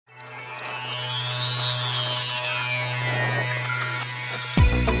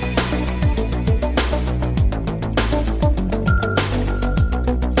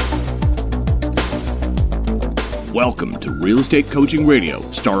Welcome to Real Estate Coaching Radio,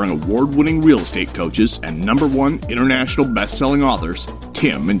 starring award-winning real estate coaches and #1 international best-selling authors,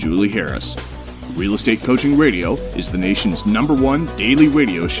 Tim and Julie Harris. Real Estate Coaching Radio is the nation's #1 daily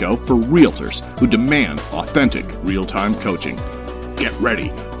radio show for realtors who demand authentic, real-time coaching. Get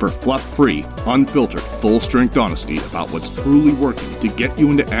ready for fluff-free, unfiltered, full-strength honesty about what's truly working to get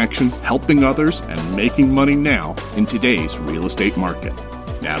you into action, helping others, and making money now in today's real estate market.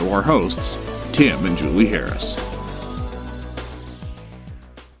 Now to our hosts, Tim and Julie Harris.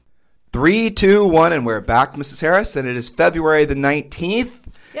 3, 2, 1, and we're back, Mrs. Harris, and it is February the 19th.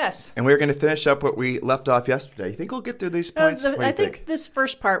 Yes. And we're going to finish up what we left off yesterday. You think we'll get through these points? I think this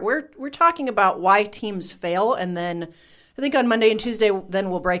first part, we're talking about why teams fail, and then I think on Monday and Tuesday, then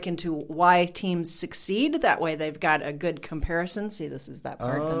we'll break into why teams succeed. That way they've got a good comparison. See, this is that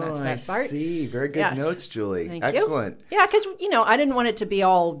part, and that's that part. I see. Very good notes, Julie. Thank Excellent. you. Yeah, because, I didn't want it to be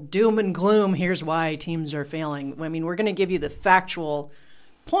all doom and gloom. Here's why teams are failing. I mean, we're going to give you the factual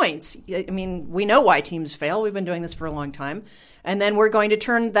points. I mean, we know why teams fail. We've been doing this for a long time. And then we're going to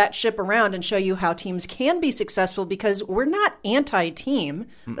turn that ship around and show you how teams can be successful, because we're not anti-team.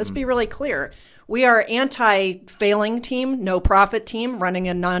 Let's be really clear. We are anti-failing team, no-profit team, running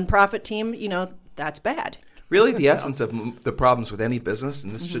a non-profit team. That's bad. Really, the essence of the problems with any business,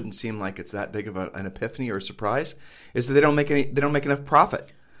 and this shouldn't seem like it's that big of an epiphany or a surprise, is that they don't make enough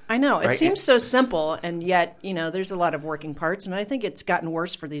profit. I know. It right? seems so simple, and yet, there's a lot of working parts, and I think it's gotten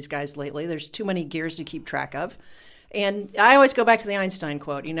worse for these guys lately. There's too many gears to keep track of. And I always go back to the Einstein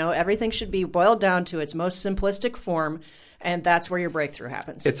quote, everything should be boiled down to its most simplistic form, and that's where your breakthrough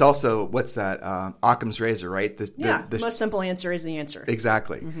happens. It's also, what's that, Occam's razor, right? The most simple answer is the answer.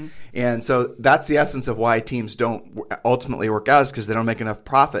 Exactly. Mm-hmm. And so that's the essence of why teams don't ultimately work out, is because they don't make enough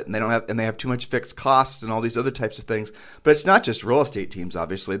profit, and they have too much fixed costs and all these other types of things. But it's not just real estate teams,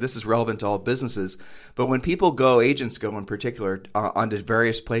 obviously. This is relevant to all businesses. But when agents go in particular, onto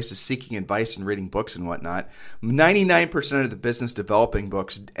various places seeking advice and reading books and whatnot, 99% of the business developing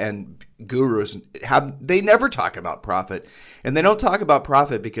books and gurus they never talk about profit. And they don't talk about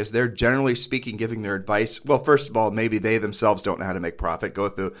profit because they're generally speaking giving their advice. Well, first of all, maybe they themselves don't know how to make profit. Go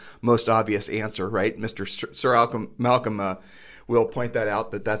with the most obvious answer, right? Mr. Sir Malcolm will point that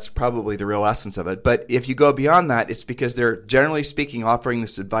out, that's probably the real essence of it. But if you go beyond that, it's because they're generally speaking offering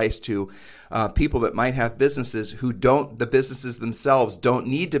this advice to people that might have businesses the businesses themselves don't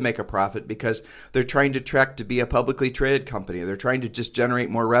need to make a profit, because they're trying to track to be a publicly traded company. They're trying to just generate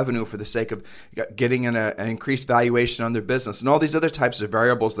more revenue for the sake of getting an increased valuation on their business, and all these other types of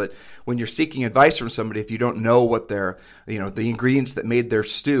variables that when you're seeking advice from somebody, if you don't know what the ingredients that made their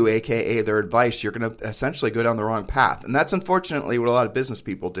stew, aka their advice, you're going to essentially go down the wrong path. And that's unfortunately what a lot of business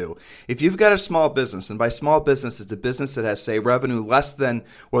people do. If you've got a small business, and by small business, it's a business that has, say, revenue less than,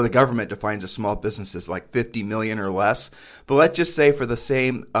 the government defines a small business as like 50 million or less. But let's just say, for the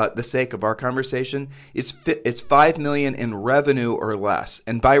sake of our conversation, it's 5 million in revenue or less.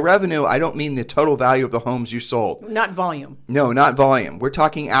 And by revenue, I don't mean the total value of the homes you sold. Not volume. No, not volume. We're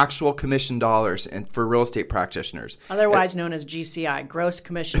talking actual commission dollars, and for real estate practitioners, otherwise known as GCI, gross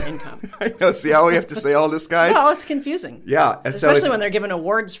commission income. I know. See how we have to say all this, guys? Well, it's confusing. Yeah, especially when they're given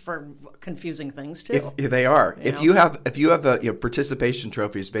awards for confusing things too. They are. If you have participation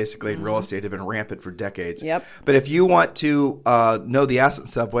trophies, basically in real estate, have been rampant for decades. Yep. But if you want to know the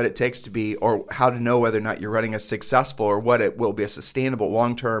essence of what it takes to be, or how to know whether or not you're running a successful, or what it will be a sustainable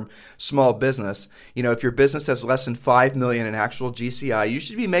long-term small business, if your business has less than 5 million in actual GCI, you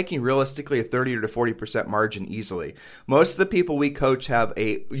should be making realistically a 30 to 40% margin easily. Most of the people we coach have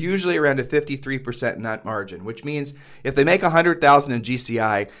usually around a 53% net margin, which means if they make 100,000 in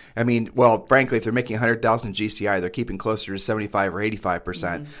GCI, frankly, if they're making 100,000 in GCI, they're keeping closer to 75 or 85%.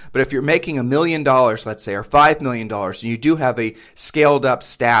 Mm-hmm. But if you're making $1 million, let's say, or $5 million, and you do have a scaled up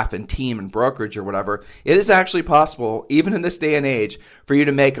staff and team and brokerage or whatever, it is actually possible, even in this day and age, for you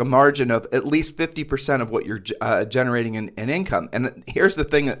to make a margin of at least 50% of what you're generating in income. And here's the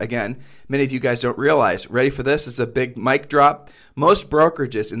thing, again, many of you guys don't realize. Ready for this? It's a big mic drop. Most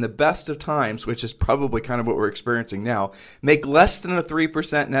brokerages, in the best of times, which is probably kind of what we're experiencing now, make less than a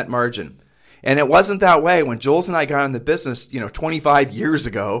 3% net margin. And it wasn't that way when Jules and I got in the business, 25 years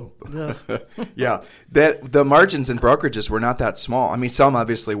ago. Yeah, that the margins in brokerages were not that small. I mean, some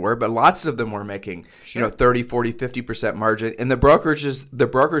obviously were, but lots of them were making, 30, 40, 50% margin. And the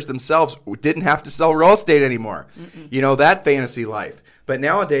brokers themselves didn't have to sell real estate anymore. That fantasy life. But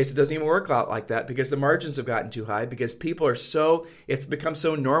nowadays, it doesn't even work out like that because the margins have gotten too high because people are it's become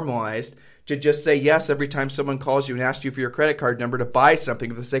so normalized to just say yes every time someone calls you and asks you for your credit card number to buy something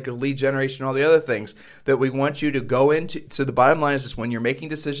for the sake of lead generation and all the other things that we want you to go into. So the bottom line is this: when you're making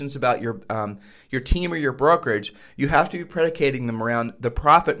decisions about your team or your brokerage, you have to be predicating them around the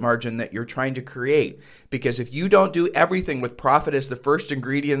profit margin that you're trying to create. Because if you don't do everything with profit as the first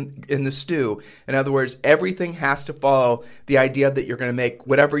ingredient in the stew, in other words, everything has to follow the idea that you're going to make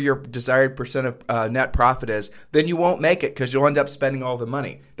whatever your desired percent of net profit is, then you won't make it because you'll end up spending all the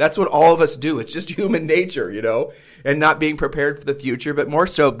money. That's what all of us do. It's just human nature, and not being prepared for the future, but more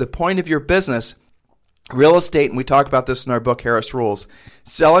so the point of your business. Real estate, and we talk about this in our book, Harris Rules,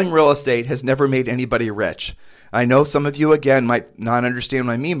 selling real estate has never made anybody rich. I know some of you, again, might not understand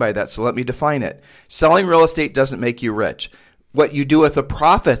what I mean by that, so let me define it. Selling real estate doesn't make you rich. What you do with the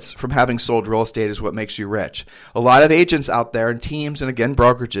profits from having sold real estate is what makes you rich. A lot of agents out there and teams and, again,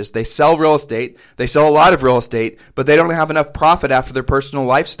 brokerages, they sell real estate. They sell a lot of real estate, but they don't have enough profit after their personal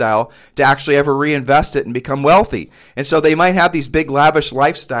lifestyle to actually ever reinvest it and become wealthy. And so they might have these big lavish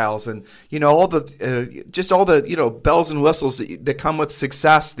lifestyles and, all the bells and whistles that come with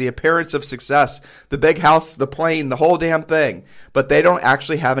success, the appearance of success, the big house, the plane, the whole damn thing. But they don't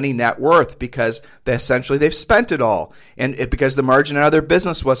actually have any net worth because they've spent it all. And because the margin out of their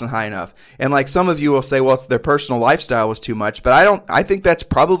business wasn't high enough. And like some of you will say, well, it's their personal lifestyle was too much. But I think that's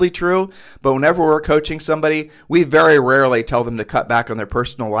probably true. But whenever we're coaching somebody, we very rarely tell them to cut back on their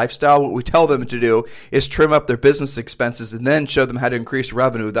personal lifestyle. What we tell them to do is trim up their business expenses and then show them how to increase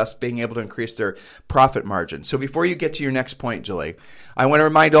revenue, thus being able to increase their profit margin. So before you get to your next point, Julie, I want to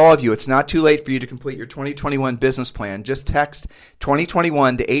remind all of you, it's not too late for you to complete your 2021 business plan. Just text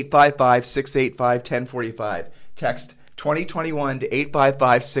 2021 to 855-685-1045. Text 2021 to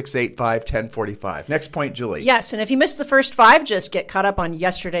 855-685-1045. Next point, Julie. Yes, and if you missed the first 5, just get caught up on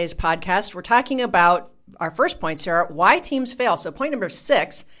yesterday's podcast. We're talking about our first points here, why teams fail. So point number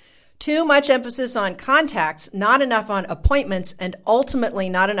 6, too much emphasis on contacts, not enough on appointments, and ultimately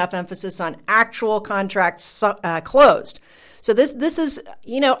not enough emphasis on actual contracts closed. So this is,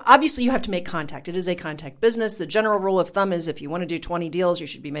 obviously you have to make contact. It is a contact business. The general rule of thumb is if you want to do 20 deals, you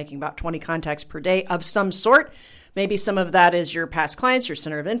should be making about 20 contacts per day of some sort. Maybe some of that is your past clients, your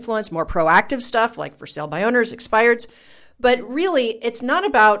center of influence, more proactive stuff like for sale by owners, expireds. But really, it's not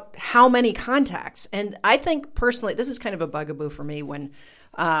about how many contacts. And I think personally, this is kind of a bugaboo for me when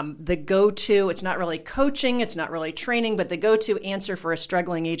the go-to, it's not really coaching, it's not really training, but the go-to answer for a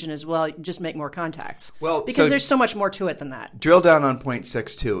struggling agent is, well, just make more contacts. Well, because there's so much more to it than that. Drill down on point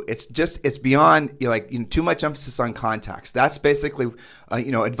 6 too. It's beyond too much emphasis on contacts. That's basically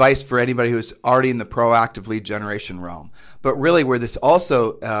advice for anybody who's already in the proactive lead generation realm. But really, where this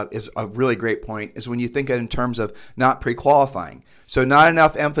also is a really great point is when you think in terms of not pre-qualifying. So not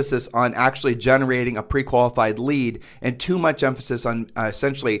enough emphasis on actually generating a pre-qualified lead and too much emphasis on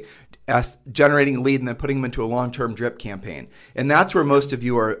essentially generating a lead and then putting them into a long-term drip campaign. And that's where most of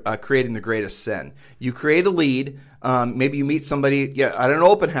you are creating the greatest sin. You create a lead. Maybe you meet somebody at an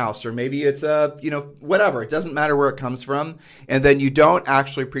open house, or maybe it's whatever. It doesn't matter where it comes from. And then you don't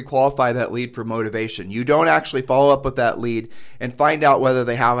actually pre-qualify that lead for motivation. You don't actually follow up with that lead and find out whether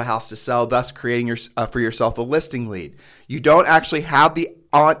they have a house to sell, thus creating for yourself a listing lead. You don't actually have the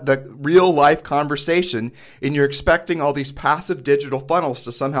real life conversation, and you're expecting all these passive digital funnels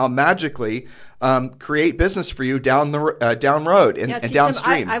to somehow magically create business for you down road and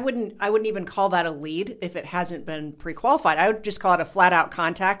downstream. Tim, I wouldn't even call that a lead if it hasn't been pre-qualified. I would just call it a flat out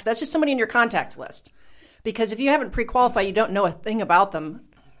contact. That's just somebody in your contacts list. Because if you haven't pre-qualified, you don't know a thing about them,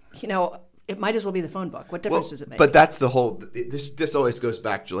 it might as well be the phone book. What difference does it make? But that's the whole. This always goes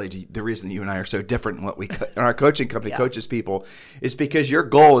back, Julie, to the reason that you and I are so different in what we in our coaching company coaches people is because your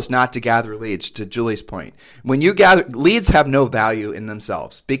goal is not to gather leads. To Julie's point, when you gather leads, have no value in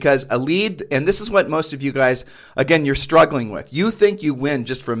themselves because a lead, and this is what most of you guys, again, you're struggling with. You think you win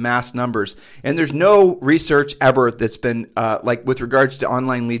just from mass numbers, and there's no research ever that's been with regards to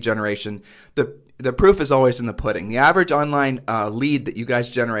online lead generation. The proof is always in the pudding. The average online lead that you guys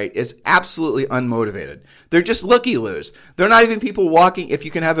generate is absolutely unmotivated. They're just looky-loos. They're not even people walking. If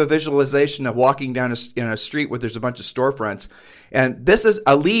you can have a visualization of walking down a street where there's a bunch of storefronts, and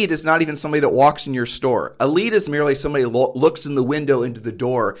a lead is not even somebody that walks in your store. A lead is merely somebody who looks in the window into the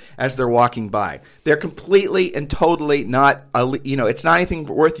door as they're walking by. They're completely and totally not, it's not anything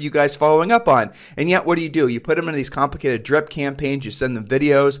worth you guys following up on. And yet, what do? You put them in these complicated drip campaigns, you send them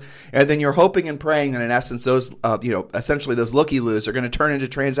videos, and then you're hoping and praying praying that in essence those, essentially those looky-loos are going to turn into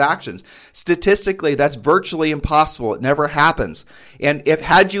transactions. Statistically, that's virtually impossible. It never happens. And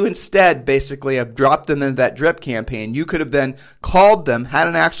had you instead basically have dropped them into that drip campaign, you could have then called them, had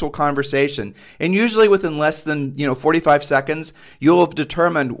an actual conversation, and usually within less than 45 seconds, you'll have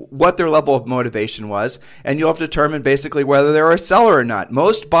determined what their level of motivation was, and you'll have determined basically whether they're a seller or not.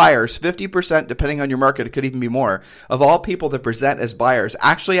 Most buyers, 50%, depending on your market, it could even be more, of all people that present as buyers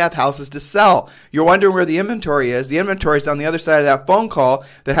actually have houses to sell. You're wondering where the inventory is. The inventory is on the other side of that phone call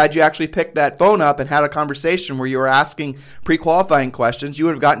that had you actually picked that phone up and had a conversation where you were asking pre-qualifying questions, you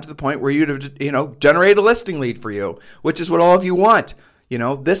would have gotten to the point where you'd have, generated a listing lead for you, which is what all of you want.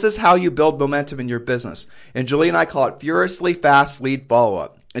 This is how you build momentum in your business. And Julie and I call it furiously fast lead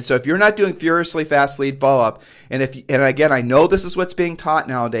follow-up. And so if you're not doing furiously fast lead follow-up, and again, I know this is what's being taught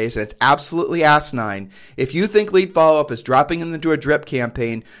nowadays, and it's absolutely asinine. If you think lead follow-up is dropping them into a drip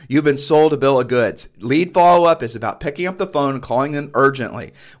campaign, you've been sold a bill of goods. Lead follow-up is about picking up the phone and calling them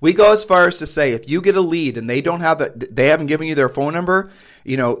urgently. We go as far as to say, if you get a lead and they haven't given you their phone number,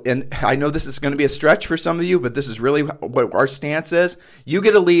 and I know this is going to be a stretch for some of you, but this is really what our stance is. You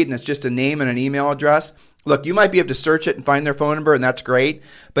get a lead and it's just a name and an email address. Look, you might be able to search it and find their phone number, and that's great.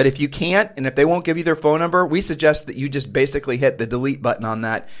 But if you can't, and if they won't give you their phone number, we suggest that you just basically hit the delete button on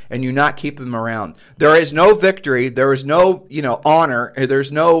that and you not keep them around. There is no victory. There is no, honor. Or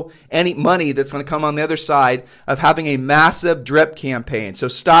there's no any money that's going to come on the other side of having a massive drip campaign. So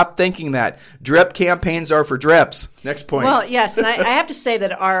stop thinking that. Drip campaigns are for drips. Next point. Well, yes, and I have to say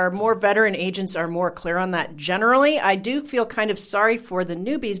that our more veteran agents are more clear on that generally. I do feel kind of sorry for the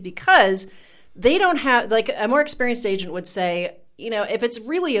newbies because they don't have, like a more experienced agent would say, if it's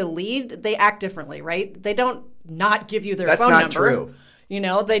really a lead, they act differently, right? They don't not give you their phone number. That's not true.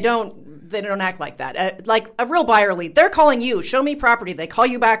 They don't act like that. Like a real buyer lead, they're calling you, show me property. They call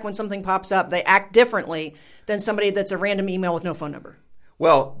you back when something pops up. They act differently than somebody that's a random email with no phone number.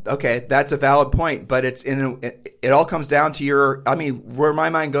 Well, okay, that's a valid point, but it all comes down to where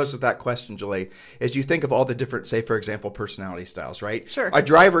my mind goes with that question, Julie, is you think of all the different, say, for example, personality styles, right? Sure. A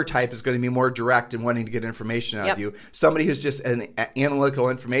driver type is going to be more direct and wanting to get information out of you. Somebody who's just an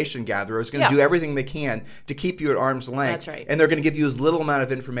analytical information gatherer is going to do everything they can to keep you at arm's length. That's right. And they're going to give you as little amount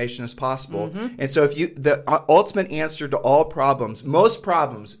of information as possible. Mm-hmm. And so the ultimate answer to all problems, most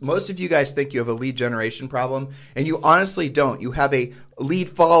of you guys think you have a lead generation problem, and you honestly don't. You have a lead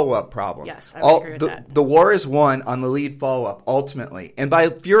follow-up problem. Yes, I would agree with that. The war is won on the lead follow-up ultimately, and by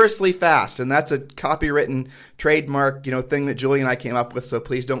furiously fast, and that's a copywritten trademark, thing that Julie and I came up with, so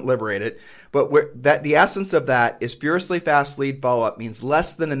please don't liberate it. But the essence of that is furiously fast lead follow-up means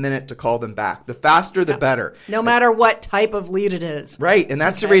less than a minute to call them back. The faster, the better. No matter what type of lead it is. Right, and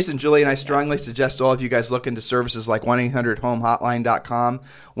that's the reason Julie and I strongly suggest all of you guys look into services like 1-800-HOME-HOTLINE.com,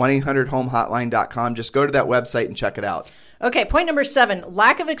 1-800-HOME-HOTLINE.com. Just go to that website and check it out. Okay, point number 7,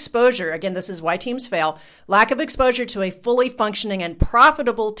 lack of exposure. Again, this is why teams fail. Lack of exposure to a fully functioning and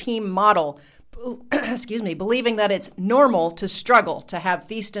profitable team model. Believing that it's normal to struggle, to have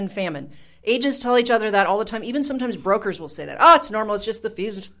feast and famine. Agents tell each other that all the time. Even sometimes brokers will say that. Oh, it's normal. It's just the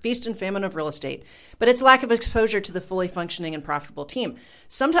feast and famine of real estate. But it's lack of exposure to the fully functioning and profitable team.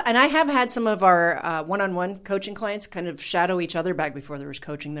 Sometimes, and I have had some of our one-on-one coaching clients kind of shadow each other. Back before there was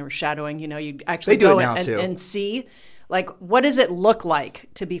coaching, they were shadowing. You'd actually go and see. Like, what does it look like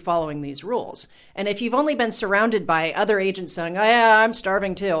to be following these rules? And if you've only been surrounded by other agents saying, oh, yeah, I'm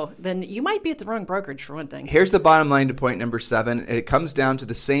starving too, then you might be at the wrong brokerage for one thing. Here's the bottom line to point number 7. It comes down to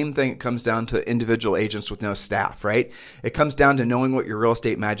the same thing. It comes down to individual agents with no staff, right? It comes down to knowing what your real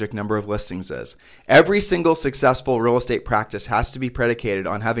estate magic number of listings is. Every single successful real estate practice has to be predicated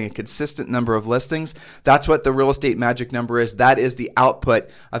on having a consistent number of listings. That's what the real estate magic number is. That is the output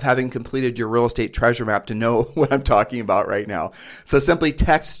of having completed your real estate treasure map to know what I'm talking about right now. So simply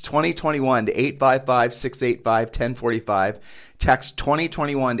text 2021 to 855-685-1045. Text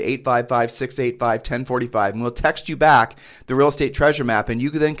 2021 to 855-685-1045, and we'll text you back the real estate treasure map, and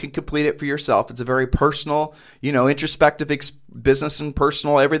you then can complete it for yourself. It's a very personal, introspective business and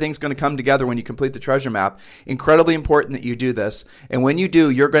personal. Everything's going to come together when you complete the treasure map. Incredibly important that you do this. And when you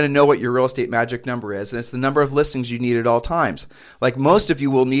do, you're going to know what your real estate magic number is, and it's the number of listings you need at all times. Like most of you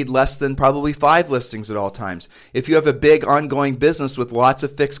will need less than probably 5 listings at all times. If you have a big ongoing business with lots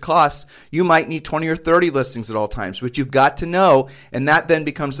of fixed costs, you might need 20 or 30 listings at all times, but you've got to know. And that then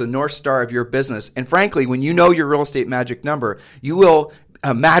becomes the North Star of your business. And frankly, when you know your real estate magic number, you will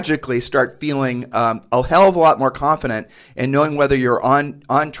magically start feeling a hell of a lot more confident in knowing whether you're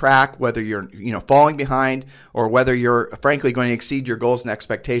on track, whether you're falling behind, or whether you're frankly going to exceed your goals and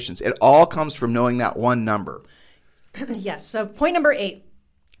expectations. It all comes from knowing that one number. Yes. So point number 8.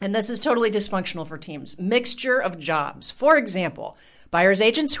 And this is totally dysfunctional for teams. Mixture of jobs. For example, buyer's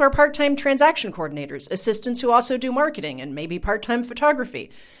agents who are part-time transaction coordinators, assistants who also do marketing and maybe part-time photography,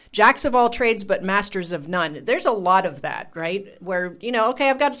 jacks of all trades but masters of none. There's a lot of that, right? Where, okay,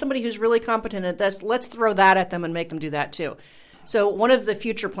 I've got somebody who's really competent at this. Let's throw that at them and make them do that too. So one of the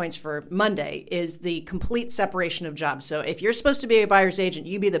future points for Monday is the complete separation of jobs. So if you're supposed to be a buyer's agent,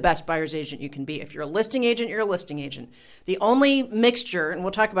 you be the best buyer's agent you can be. If you're a listing agent, you're a listing agent. The only mixture, and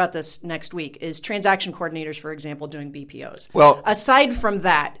we'll talk about this next week, is transaction coordinators, for example, doing BPOs. Well, aside from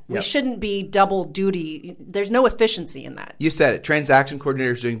that, we shouldn't be double duty. There's no efficiency in that. You said it. Transaction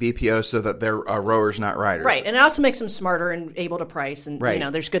coordinators doing BPOs so that they're rowers, not riders. Right. And it also makes them smarter and able to price. And,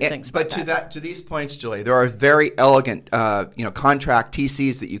 there's good things about that. But to these points, Julie, there are very elegant, contract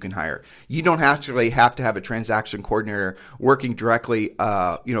TCs that you can hire. You don't actually have to have a transaction coordinator working directly,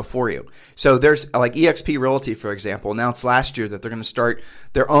 for you. So there's like eXp Realty, for example, announced last year that they're going to start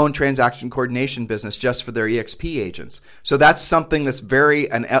their own transaction coordination business just for their eXp agents. So that's something that's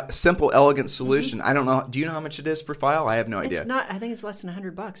a simple, elegant solution. Mm-hmm. I don't know. Do you know how much it is per file? I have no idea. It's not. I think it's less than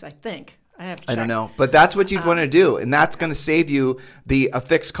 $100. I think. I have to check. I don't know, but that's what you'd want to do, and that's going to save you a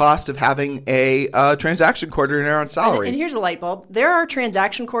fixed cost of having a transaction coordinator on salary. And here's a light bulb: there are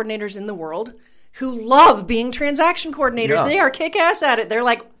transaction coordinators in the world who love being transaction coordinators. Yeah. They are kick-ass at it. They're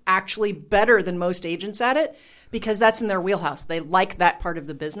like actually better than most agents at it because that's in their wheelhouse. They like that part of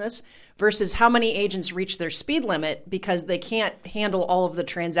the business. Versus how many agents reach their speed limit because they can't handle all of the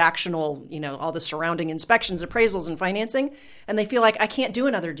transactional, all the surrounding inspections, appraisals, and financing. And they feel like, I can't do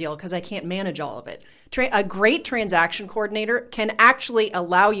another deal because I can't manage all of it. A great transaction coordinator can actually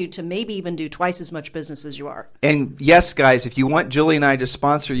allow you to maybe even do twice as much business as you are. And yes, guys, if you want Julie and I to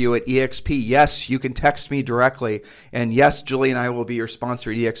sponsor you at eXp, yes, you can text me directly. And yes, Julie and I will be your sponsor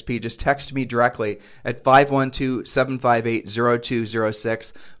at eXp. Just text me directly at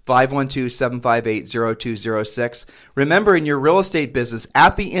 512-758-0206. 512-758-0206. Remember, in your real estate business,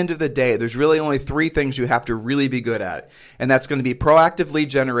 at the end of the day, there's really only three things you have to really be good at. And that's going to be proactive lead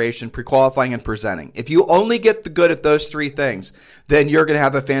generation, pre-qualifying, and presenting. If you only get the good at those three things, then you're going to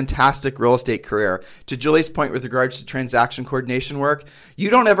have a fantastic real estate career. To Julie's point with regards to transaction coordination work, you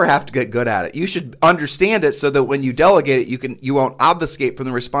don't ever have to get good at it. You should understand it so that when you delegate it, you won't obfuscate from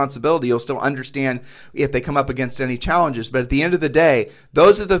the responsibility. You'll still understand if they come up against any challenges. But at the end of the day,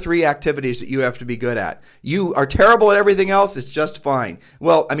 those are the three activities that you have to be good at. You are terrible at everything else, it's just fine.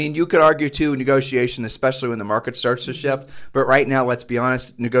 Well, I mean, you could argue too negotiation, especially when the market starts to shift. But right now, let's be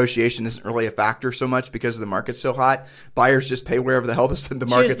honest, negotiation isn't really a factor so much because the market's so hot. Buyers just pay wherever the hell the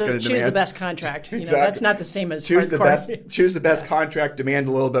market's going to demand. Choose the best contract. Exactly. That's not the same as choose the best contract, demand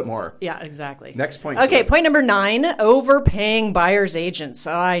a little bit more. Yeah, exactly. Next point. Okay, point number 9, overpaying buyers agents.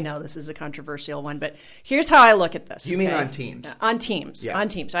 Oh, I know this is a controversial one, but here's how I look at this. You mean on teams? On teams. Yeah. On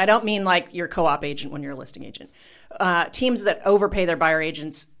teams. I don't mean like your co-op agent when you're a listing agent. Teams that overpay their buyer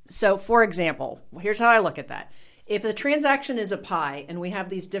agents. So, for example, here's how I look at that. If the transaction is a pie and we have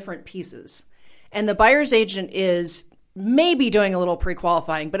these different pieces, and the buyer's agent is maybe doing a little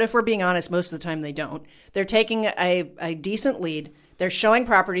pre-qualifying, but if we're being honest, most of the time they don't. They're taking a decent lead, they're showing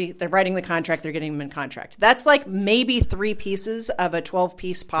property, they're writing the contract, they're getting them in contract. That's like maybe 3 pieces of a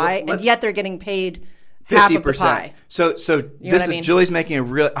 12-piece pie, and yet they're getting paid 50%. Half of the pie. So this is Julie's making a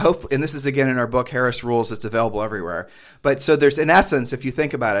real hope, and this is again in our book Harris Rules. It's available everywhere. But so there's, in essence, if you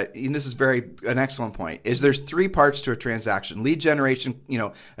think about it, and this is an excellent point, is there's 3 parts to a transaction: lead generation,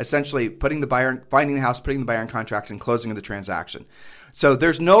 essentially finding the house, putting the buyer in contract, and closing of the transaction. So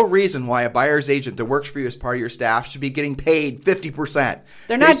there's no reason why a buyer's agent that works for you as part of your staff should be getting paid 50%.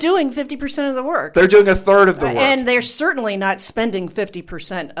 They're not doing 50% of the work. They're doing a third of the work. And they're certainly not spending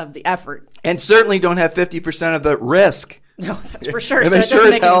 50% of the effort. And certainly don't have 50% of the risk. No, that's for sure. So it doesn't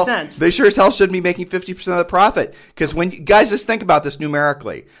make any sense. They sure as hell shouldn't be making 50% of the profit. Because when you guys just think about this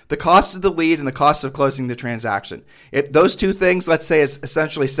numerically, the cost of the lead and the cost of closing the transaction. If those two things, let's say, is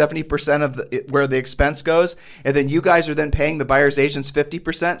essentially 70% of where the expense goes, and then you guys are then paying the buyer's agents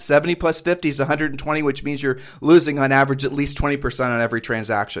 50%, 70 plus 50 is 120, which means you're losing on average at least 20% on every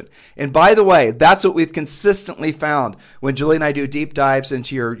transaction. And by the way, that's what we've consistently found when Julie and I do deep dives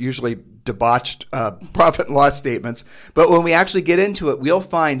into your usually debauched profit and loss statements. But when we actually get into it, we'll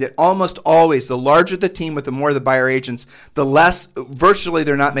find that almost always the larger the team with the more the buyer agents, the less virtually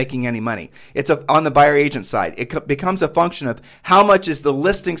they're not making any money. It's on the buyer agent side. It becomes a function of how much is the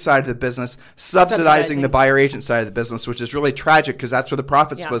listing side of the business subsidizing the buyer agent side of the business, which is really tragic because that's where the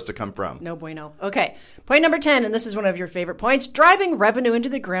profit's supposed to come from. No bueno. Okay. Point number 10, and this is one of your favorite points: driving revenue into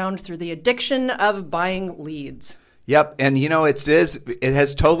the ground through the addiction of buying leads. Yep, and it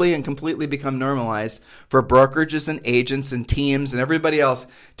has totally and completely become normalized for brokerages and agents and teams and everybody else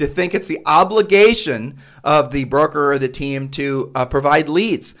to think it's the obligation of the broker or the team to provide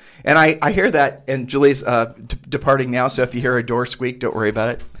leads. And I hear that, and Julie's departing now, so if you hear a door squeak, don't worry about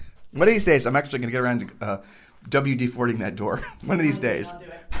it. One of these days, I'm actually going to get around to WD-40ing that door. One of these days. I'll do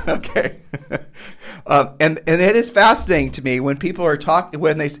it. Okay. And it is fascinating to me when people are talking,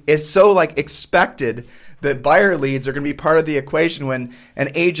 it's so like expected that buyer leads are going to be part of the equation when an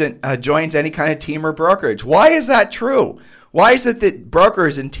agent joins any kind of team or brokerage. Why is that true? Why is it that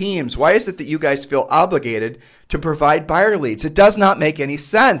brokers and teams, why is it that you guys feel obligated to provide buyer leads? It does not make any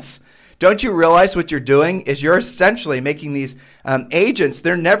sense. Don't you realize what you're doing is you're essentially making these agents,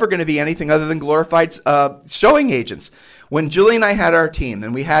 they're never going to be anything other than glorified showing agents. When Julie and I had our team,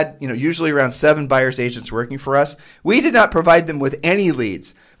 and we had usually around 7 buyers agents working for us, we did not provide them with any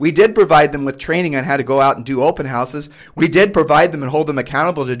leads. We did provide them with training on how to go out and do open houses. We did provide them and hold them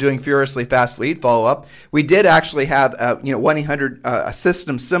accountable to doing furiously fast lead follow-up. We did actually have 1-800 a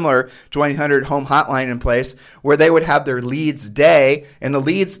system similar to 1-800 home hotline in place where they would have their leads day, and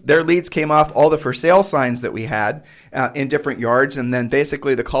their leads came off all the for sale signs that we had in different yards, and then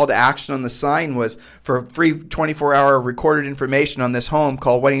basically the call to action on the sign was for free 24-hour recorded information on this home.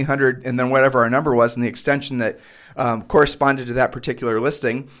 Call 1-800 and then whatever our number was and the extension that corresponded to that particular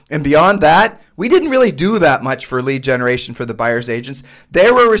listing. And beyond that, we didn't really do that much for lead generation for the buyer's agents.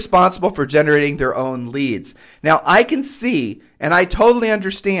 They were responsible for generating their own leads. Now, I can see and I totally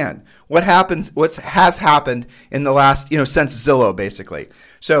understand what has happened in the last, since Zillow, basically.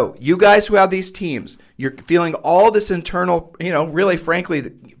 So you guys who have these teams, you're feeling all this internal, really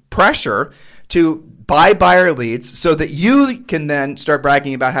frankly, pressure to buy buyer leads so that you can then start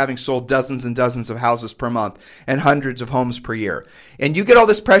bragging about having sold dozens and dozens of houses per month and hundreds of homes per year. And you get all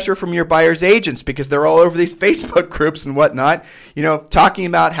this pressure from your buyer's agents because they're all over these Facebook groups and whatnot, talking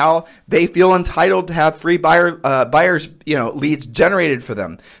about how they feel entitled to have free buyers, leads generated for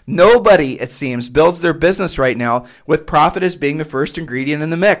them. Nobody, it seems, builds their business right now with profit as being the first ingredient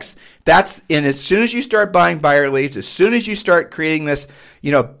in the mix. And as soon as you start buying buyer leads, as soon as you start creating this,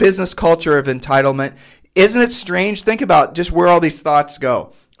 business culture of entitlement, isn't it strange? Think about just where all these thoughts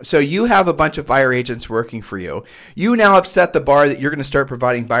go. So you have a bunch of buyer agents working for you. You now have set the bar that you're going to start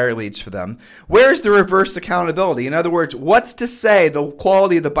providing buyer leads for them. Where's the reverse accountability? In other words, what's to say the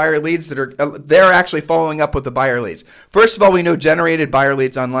quality of the buyer leads that they're actually following up with the buyer leads? First of all, we know generated buyer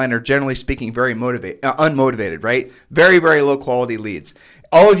leads online are generally speaking very unmotivated, right? Very, very low quality leads.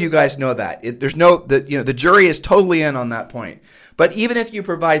 All of you guys know that. The jury is totally in on that point. But even if you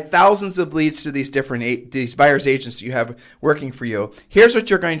provide thousands of leads to these buyer's agents that you have working for you, here's what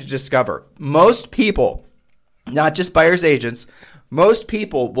you're going to discover. Most people, not just buyer's agents, most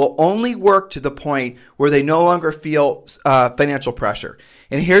people will only work to the point where they no longer feel financial pressure.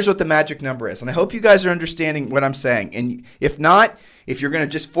 And here's what the magic number is. And I hope you guys are understanding what I'm saying. And if not, if you're going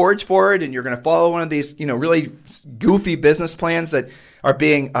to just forge forward and you're going to follow one of these, really goofy business plans that are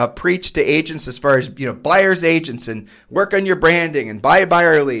being preached to agents as far as, buyer's agents, and work on your branding and buy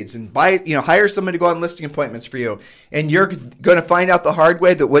buyer leads and hire someone to go on listing appointments for you. And you're going to find out the hard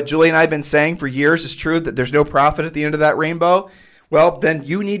way that what Julie and I have been saying for years is true, that there's no profit at the end of that rainbow. Well, then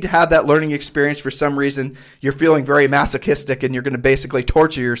you need to have that learning experience. For some reason, you're feeling very masochistic and you're going to basically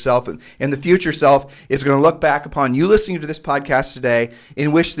torture yourself. And the future self is going to look back upon you listening to this podcast today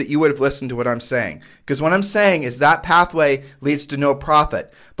and wish that you would have listened to what I'm saying. Because what I'm saying is that pathway leads to no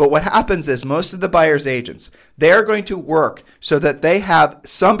profit. But what happens is most of the buyer's agents, they're going to work so that they have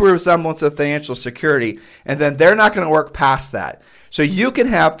some resemblance of financial security, and then they're not going to work past that. So you can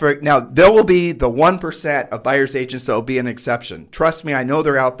have, now there will be the 1% of buyer's agents that will be an exception. Trust me, I know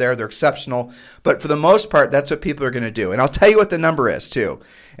they're out there, they're exceptional, but for the most part, that's what people are going to do. And I'll tell you what the number is too.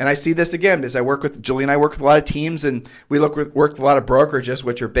 And I see this again because Julie and I work with a lot of teams, and we work with a lot of brokerages,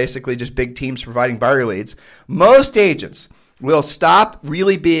 which are basically just big teams providing buyer leads. Most agents will stop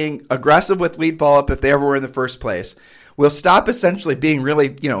really being aggressive with lead follow-up if they ever were in the first place. Will stop essentially being really,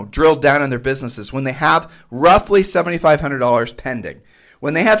 drilled down on their businesses when they have roughly $7,500 pending.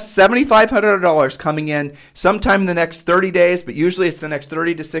 When they have $7,500 coming in sometime in the next 30 days, but usually it's the next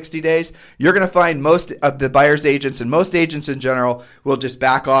 30 to 60 days, you're going to find most of the buyer's agents and most agents in general will just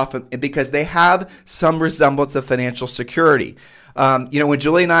back off because they have some resemblance of financial security. When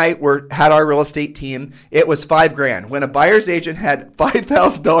Julie and I had our real estate team, it was $5,000. When a buyer's agent had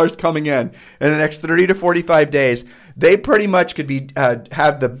 $5,000 coming in the next 30 to 45 days, they pretty much could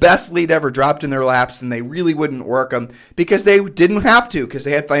have the best lead ever dropped in their laps, and they really wouldn't work them because they didn't have to, because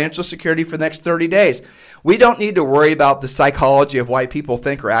they had financial security for the next 30 days. We don't need to worry about the psychology of why people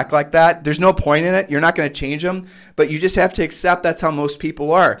think or act like that. There's no point in it. You're not going to change them, but you just have to accept that's how most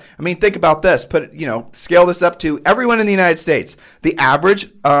people are. I mean, think about this. Scale this up to everyone in the United States. The average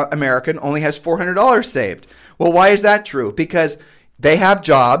American only has $400 saved. Well, why is that true? Because they have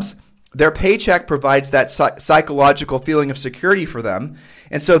jobs. Their paycheck provides that psychological feeling of security for them.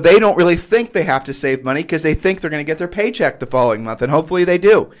 And so they don't really think they have to save money because they think they're going to get their paycheck the following month. And hopefully they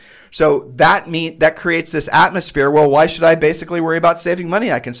do. So that creates this atmosphere. Well, why should I basically worry about saving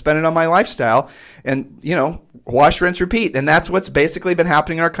money? I can spend it on my lifestyle and, wash, rinse, repeat. And that's what's basically been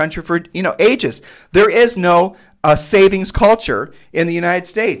happening in our country for, ages. There is no savings culture in the United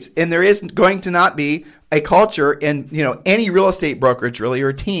States. And there is going to not be a culture in, any real estate brokerage really, or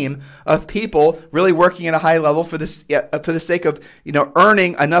a team of people really working at a high level for the sake of,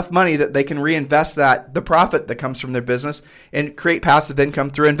 earning enough money that they can reinvest the profit that comes from their business and create passive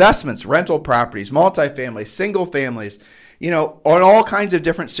income through investments, rental properties, multifamily, single families, on all kinds of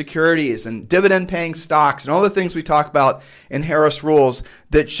different securities and dividend paying stocks and all the things we talk about in Harris Rules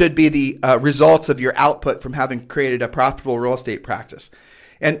that should be the results of your output from having created a profitable real estate practice.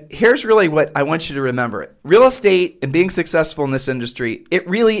 And here's really what I want you to remember. Real estate and being successful in this industry, it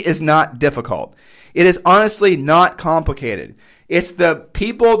really is not difficult. It is honestly not complicated. It's the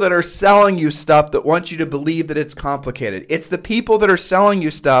people that are selling you stuff that want you to believe that it's complicated. It's the people that are selling you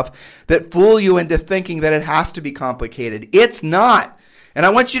stuff that fool you into thinking that it has to be complicated. It's not. And I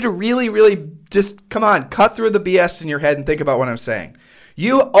want you to really, really just, cut through the BS in your head and think about what I'm saying.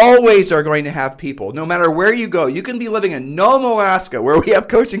 You always are going to have people, no matter where you go. You can be living in Nome, Alaska, where we have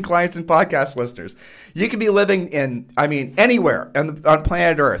coaching clients and podcast listeners. You can be living in, anywhere on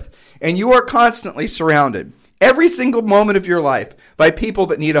planet Earth. And you are constantly surrounded, every single moment of your life, by people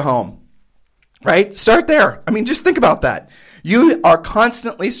that need a home. Right? Start there. Just think about that. You are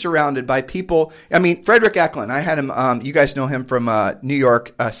constantly surrounded by people. Frederick Eklund, I had him, you guys know him from New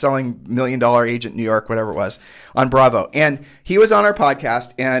York, Selling $1 Million Agent New York, whatever it was, on Bravo. And he was on our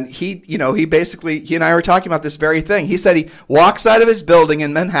podcast, and he and I were talking about this very thing. He said he walks out of his building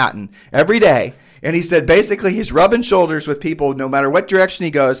in Manhattan every day, and he said basically he's rubbing shoulders with people no matter what direction he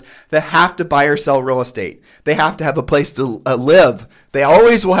goes that have to buy or sell real estate. They have to have a place to live. They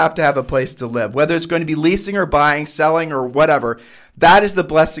always will have to have a place to live, whether it's going to be leasing or buying, selling or whatever. That is the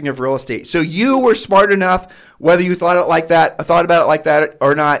blessing of real estate. So you were smart enough, whether you thought about it like that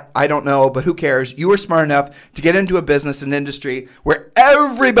or not, I don't know, but who cares? You were smart enough to get into a business and industry where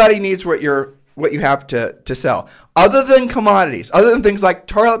everybody needs what you have to sell. Other than commodities, other than things like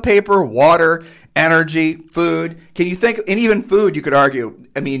toilet paper, water, energy, food. Can you think, and even food, you could argue,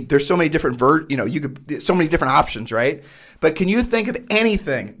 there's so many different so many different options, right? But can you think of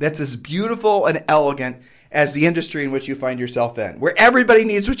anything that's as beautiful and elegant as the industry in which you find yourself in, where everybody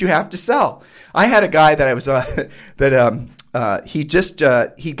needs what you have to sell? I had a guy that I was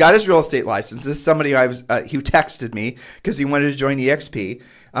he got his real estate license. This is somebody he texted me because he wanted to join EXP.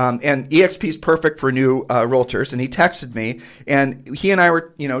 And EXP is perfect for new realtors. And he texted me, and he and I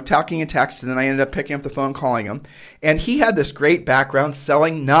were, talking in text, and then I ended up picking up the phone, calling him. And he had this great background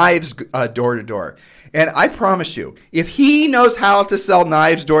selling knives door to door. And I promise you, if he knows how to sell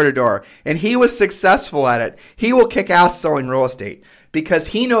knives door to door, and he was successful at it, he will kick ass selling real estate. Because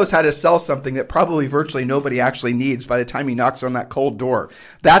he knows how to sell something that probably virtually nobody actually needs by the time he knocks on that cold door.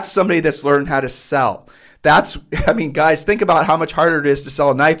 That's somebody that's learned how to sell. Guys, think about how much harder it is to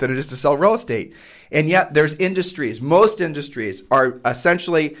sell a knife than it is to sell real estate. And yet there's industries, most industries are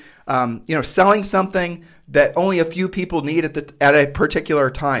essentially, selling something that only a few people need at a particular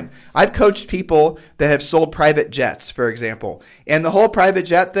time. I've coached people that have sold private jets, for example. And the whole private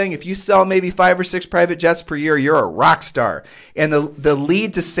jet thing, if you sell maybe 5 or 6 private jets per year, you're a rock star. And the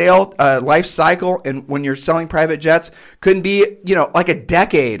lead to sale life cycle, and when you're selling private jets, could be, like a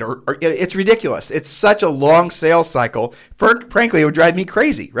decade, or it's ridiculous. It's such a long sales cycle. Frankly, it would drive me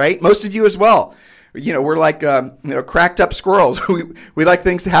crazy, right? Most of you as well. We're like, cracked up squirrels. We like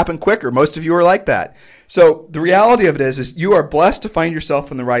things to happen quicker. Most of you are like that. So the reality of it is you are blessed to find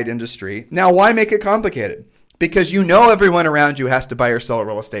yourself in the right industry. Now, why make it complicated? Because everyone around you has to buy or sell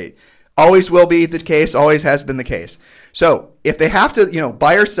real estate. Always will be the case, always has been the case. So if they have to,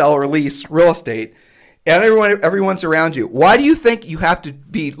 buy or sell or lease real estate, and everyone's around you, why do you think you have to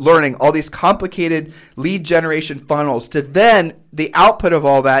be learning all these complicated lead generation funnels to then the output of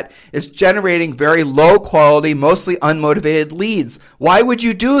all that is generating very low quality, mostly unmotivated leads? Why would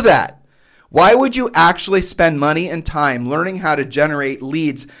you do that? Why would you actually spend money and time learning how to generate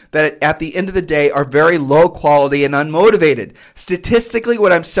leads that at the end of the day are very low quality and unmotivated? Statistically,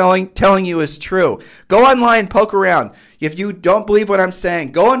 what I'm telling you is true. Go online, poke around. If you don't believe what I'm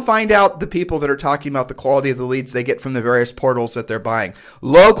saying, go and find out the people that are talking about the quality of the leads they get from the various portals that they're buying.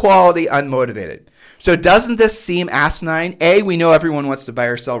 Low quality, unmotivated. So doesn't this seem asinine? A, we know everyone wants to buy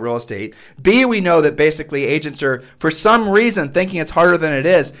or sell real estate. B, we know that basically agents are, for some reason, thinking it's harder than it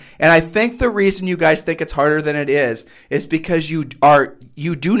is. And I think the reason you guys think it's harder than it is because you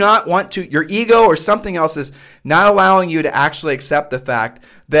do not want to, your ego or something else is not allowing you to actually accept the fact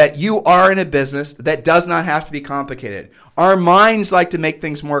that you are in a business that does not have to be complicated. Our minds like to make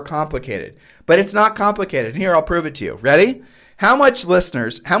things more complicated, but it's not complicated. Here, I'll prove it to you. Ready? How much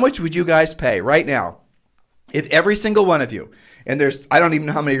would you guys pay right now if every single one of you, and I don't even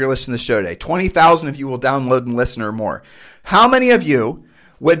know how many of you are listening to the show today, 20,000 of you will download and listen or more. How many of you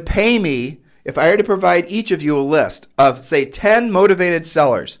would pay me if I were to provide each of you a list of, say, 10 motivated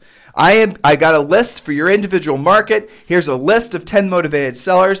sellers? I got a list for your individual market. Here's a list of 10 motivated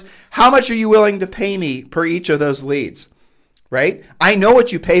sellers. How much are you willing to pay me per each of those leads? Right? I know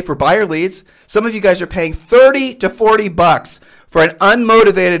what you pay for buyer leads. Some of you guys are paying $30 to $40 for an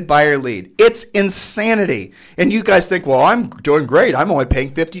unmotivated buyer lead. It's insanity. And you guys think, well, I'm doing great. I'm only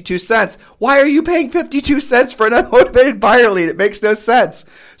paying 52 cents. Why are you paying 52 cents for an unmotivated buyer lead? It makes no sense.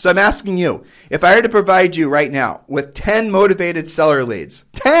 So I'm asking you, if I were to provide you right now with 10 motivated seller leads,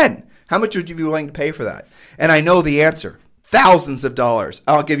 10, how much would you be willing to pay for that? And I know the answer. Thousands of dollars.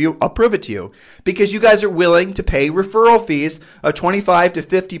 I'll prove it to you because you guys are willing to pay referral fees of 25 to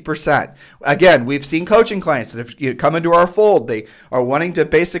 50%. Again, we've seen coaching clients that have come into our fold. They are wanting to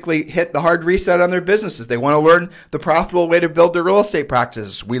basically hit the hard reset on their businesses. They want to learn the profitable way to build their real estate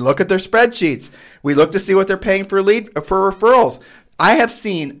practices. We look at their spreadsheets. We look to see what they're paying for referrals. I have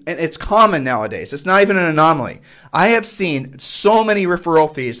seen, and it's common nowadays, it's not even an anomaly. I have seen so many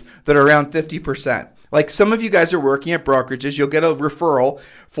referral fees that are around 50%. Like some of you guys are working at brokerages, you'll get a referral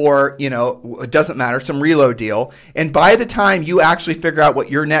for, it doesn't matter, some reload deal. And by the time you actually figure out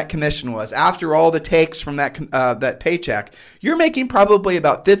what your net commission was, after all the takes from that paycheck, you're making probably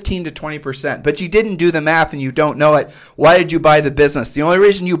about 15 to 20%. But you didn't do the math and you don't know it. Why did you buy the business? The only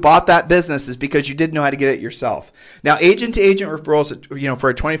reason you bought that business is because you didn't know how to get it yourself. Now, agent-to-agent referrals, for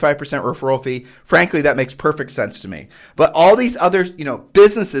a 25% referral fee, frankly, that makes perfect sense to me. But all these other,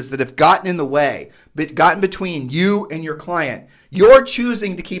 businesses that have gotten in the way, gotten between you and your client, you're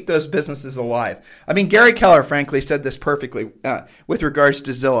choosing to keep those businesses alive. I mean, Gary Keller, frankly, said this perfectly with regards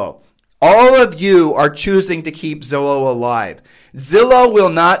to Zillow. All of you are choosing to keep Zillow alive. Zillow will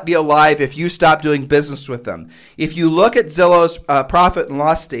not be alive if you stop doing business with them. If you look at Zillow's profit and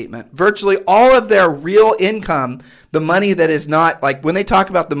loss statement, virtually all of their real income, the money that is not, like when they talk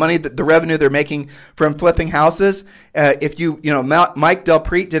about the money, the revenue they're making from flipping houses, Mike Del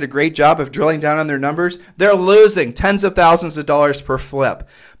Prete did a great job of drilling down on their numbers. They're losing tens of thousands of dollars per flip.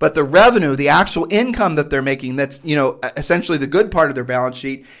 But the revenue, the actual income that they're making, that's, essentially the good part of their balance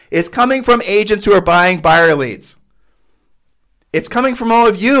sheet, is coming from agents who are buying buyer leads. It's coming from all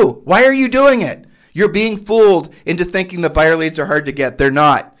of you. Why are you doing it? You're being fooled into thinking that buyer leads are hard to get. They're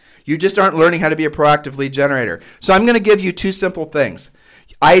not. You just aren't learning how to be a proactive lead generator. So I'm going to give you two simple things.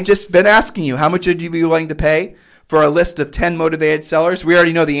 I just been asking you, how much would you be willing to pay for a list of 10 motivated sellers? We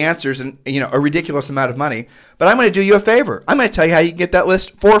already know the answers and, a ridiculous amount of money. But I'm going to do you a favor. I'm going to tell you how you can get that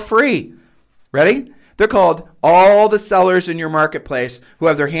list for free. Ready? They're called all the sellers in your marketplace who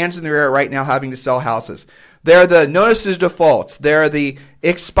have their hands in the air right now having to sell houses. They're the notices of defaults. They're the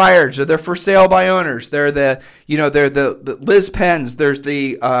expireds. They're for sale by owners. They're the Liz Pens. There's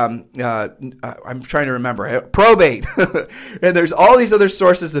the, I'm trying to remember, probate. And there's all these other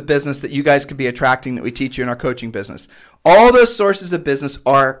sources of business that you guys could be attracting that we teach you in our coaching business. All those sources of business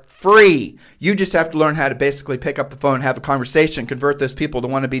are free. You just have to learn how to basically pick up the phone, have a conversation, convert those people to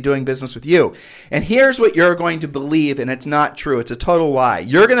want to be doing business with you. And here's what you're going to believe, and it's not true. It's a total lie.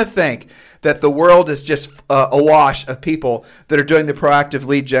 You're going to think that the world is just awash of people that are doing the proactive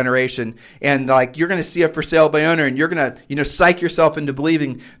lead generation, and like you're going to see a for sale by owner, and you're going to psych yourself into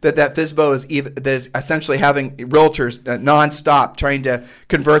believing that FSBO is essentially having realtors nonstop trying to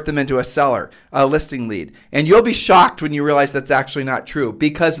convert them into a seller, a listing lead, and you'll be shocked when you realize that's actually not true,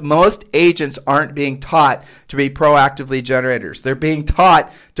 because most agents aren't being taught to be proactive lead generators. They're being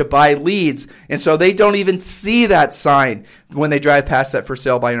taught to to buy leads. And so they don't even see that sign when they drive past that for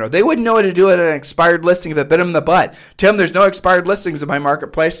sale by owner. They wouldn't know how to do it at an expired listing if it bit them in the butt. Tim, there's no expired listings in my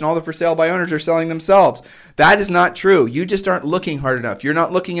marketplace and all the for sale by owners are selling themselves. That is not true. You just aren't looking hard enough. You're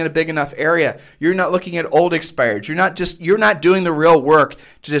not looking at a big enough area. You're not looking at old expireds. You're not doing the real work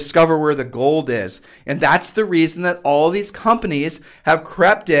to discover where the gold is. And that's the reason that all these companies have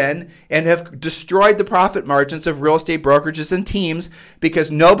crept in and have destroyed the profit margins of real estate brokerages and teams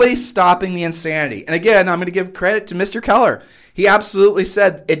because nobody's stopping the insanity. And again, I'm going to give credit to Mr. Keller. He absolutely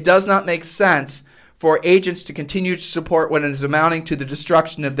said it does not make sense for agents to continue to support what is amounting to the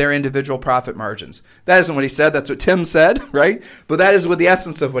destruction of their individual profit margins. That isn't what he said. That's what Tim said, right? But that is what the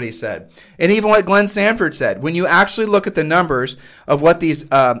essence of what he said. And even what Glenn Sanford said. When you actually look at the numbers of what these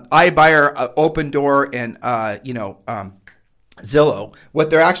iBuyer, Open Door, and Zillow, what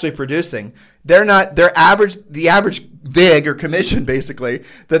they're actually producing, the average VIG or commission basically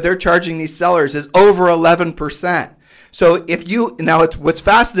that they're charging these sellers is over 11%. So what's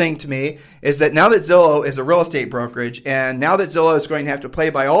fascinating to me is that now that Zillow is a real estate brokerage, and now that Zillow is going to have to play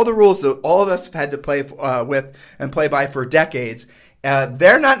by all the rules that all of us have had to play with and play by for decades,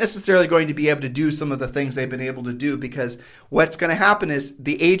 they're not necessarily going to be able to do some of the things they've been able to do, because what's going to happen is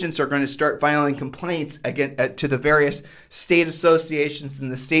the agents are going to start filing complaints to the various state associations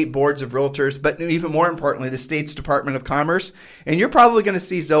and the state boards of realtors, but even more importantly, the state's Department of Commerce. And you're probably going to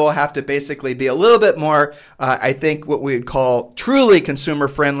see Zillow have to basically be a little bit more, I think, what we would call truly consumer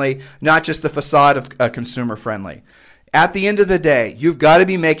friendly, not just the facade of consumer friendly. At the end of the day, you've got to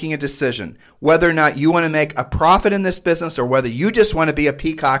be making a decision whether or not you want to make a profit in this business or whether you just want to be a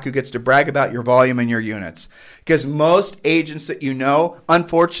peacock who gets to brag about your volume and your units. Because most agents that you know,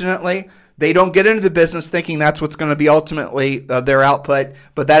 unfortunately, they don't get into the business thinking that's what's going to be ultimately their output,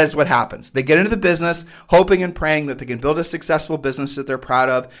 but that is what happens. They get into the business hoping and praying that they can build a successful business that they're proud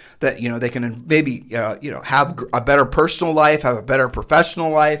of, that they can maybe have a better personal life, have a better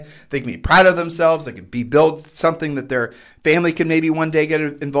professional life. They can be proud of themselves. They can build something that their family can maybe one day get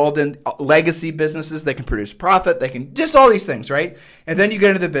involved in. Legacy businesses, they can produce profit. They can just all these things, right? And then you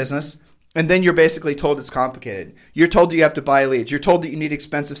get into the business. And then you're basically told it's complicated. You're told that you have to buy leads. You're told that you need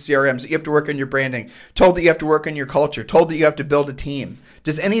expensive CRMs, that you have to work on your branding, told that you have to work on your culture, told that you have to build a team.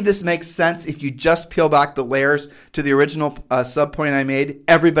 Does any of this make sense if you just peel back the layers to the original sub-point I made?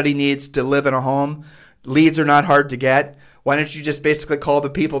 Everybody needs to live in a home. Leads are not hard to get. Why don't you just basically call the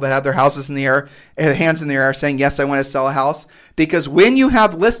people that have their houses in the air, hands in the air, saying, yes, I want to sell a house? Because when you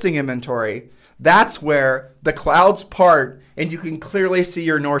have listing inventory, that's where the clouds part and you can clearly see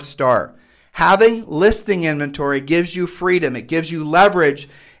your North Star. Having listing inventory gives you freedom. It gives you leverage.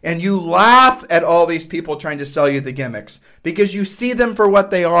 And you laugh at all these people trying to sell you the gimmicks because you see them for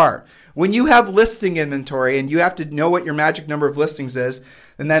what they are. When you have listing inventory and you have to know what your magic number of listings is,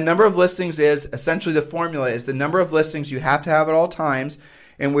 and that number of listings is essentially the formula is the number of listings you have to have at all times.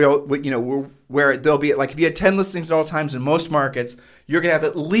 And where there'll be, like if you had 10 listings at all times in most markets, you're going to have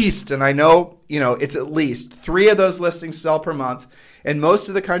at least, and I know, it's at least 3 of those listings sell per month. And most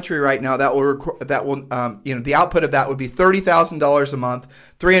of the country right now, the output of that would be $30,000 a month,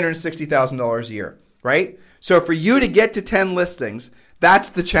 $360,000 a year, right? So for you to get to 10 listings, that's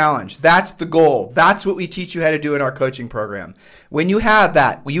the challenge. That's the goal. That's what we teach you how to do in our coaching program. When you have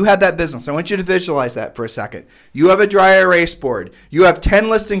that business, I want you to visualize that for a second. You have a dry erase board. You have 10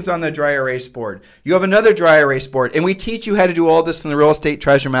 listings on the dry erase board. You have another dry erase board. And we teach you how to do all this in the Real Estate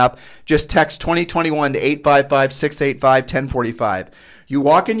Treasure Map. Just text 2021 to 855-685-1045. You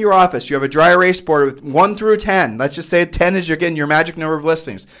walk in your office, you have a dry erase board with 1 through 10. Let's just say 10 is your magic number of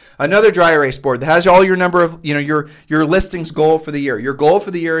listings. Another dry erase board that has all your number of, your listings goal for the year. Your goal for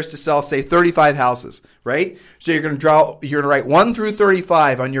the year is to sell, say, 35 houses, right? So you're going to write 1 through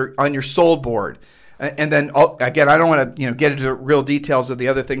 35 on your sold board. And then, again, I don't want to get into the real details of the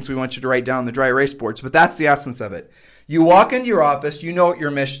other things we want you to write down on the dry erase boards, but that's the essence of it. You walk into your office, you know what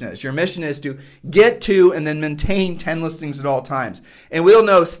your mission is. Your mission is to get to and then maintain 10 listings at all times. And we'll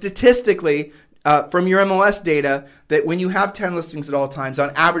know statistically from your MLS data that when you have 10 listings at all times, on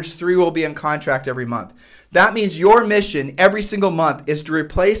average 3 will be in contract every month. That means your mission every single month is to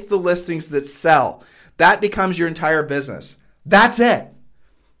replace the listings that sell. That becomes your entire business. That's it.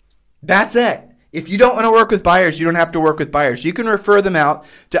 That's it. If you don't want to work with buyers, you don't have to work with buyers. You can refer them out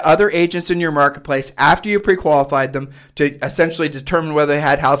to other agents in your marketplace after you pre-qualified them to essentially determine whether they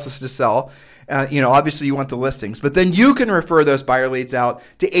had houses to sell. Obviously you want the listings, but then you can refer those buyer leads out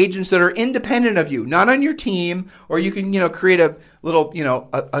to agents that are independent of you, not on your team, or you can, create a little,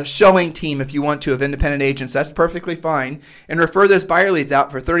 a showing team if you want to of independent agents. That's perfectly fine. And refer those buyer leads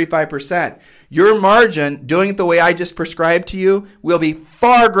out for 35%. Your margin doing it the way I just prescribed to you will be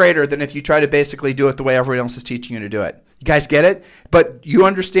far greater than if you try to basically do it the way everyone else is teaching you to do it. You guys get it? But you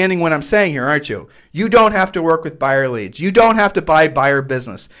understanding what I'm saying here, aren't you? You don't have to work with buyer leads. You don't have to buy buyer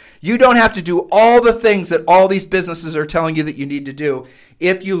business. You don't have to do all the things that all these businesses are telling you that you need to do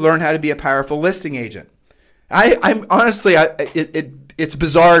if you learn how to be a powerful listing agent. I'm honestly, it's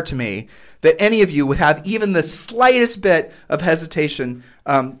bizarre to me that any of you would have even the slightest bit of hesitation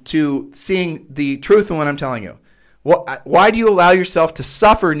to seeing the truth in what I'm telling you. Why do you allow yourself to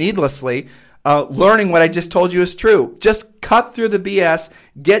suffer needlessly learning what I just told you is true? Just cut through the BS,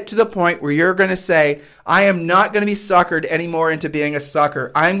 get to the point where you're going to say, I am not going to be suckered anymore into being a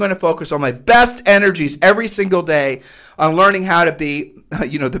sucker. I'm going to focus on my best energies every single day on learning how to be,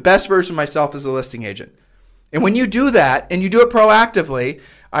 the best version of myself as a listing agent. And when you do that, and you do it proactively,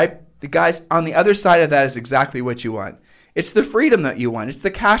 the guys on the other side of that is exactly what you want. It's the freedom that you want. It's the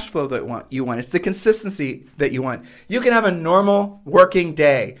cash flow that you want. It's the consistency that you want. You can have a normal working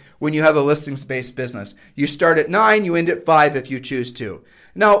day when you have a listings-based business. You start at 9, you end at 5 if you choose to.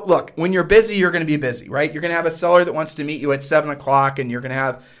 Now, look, when you're busy, you're going to be busy, right? You're going to have a seller that wants to meet you at 7 o'clock, and you're going to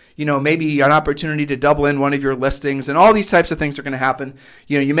have maybe an opportunity to double in one of your listings, and all these types of things are going to happen.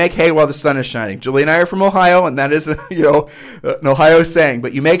 You make hay while the sun is shining. Julie and I are from Ohio, and that is, an Ohio saying,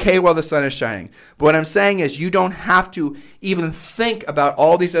 but you make hay while the sun is shining. But what I'm saying is you don't have to even think about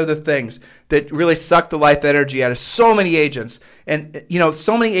all these other things that really suck the life energy out of so many agents. And,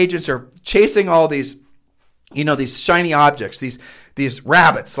 so many agents are chasing all these, these shiny objects, these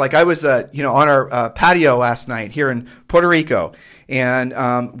rabbits. Like I was, on our patio last night here in Puerto Rico,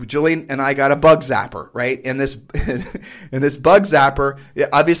 and Julie and I got a bug zapper, right? And this bug zapper,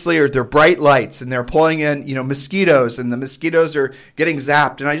 obviously, they're bright lights, and they're pulling in, mosquitoes, and the mosquitoes are getting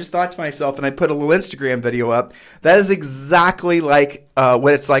zapped. And I just thought to myself, and I put a little Instagram video up, that is exactly like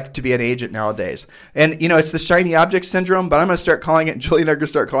what it's like to be an agent nowadays. And, it's the shiny object syndrome, but I'm going to start calling it, Julie and I are going to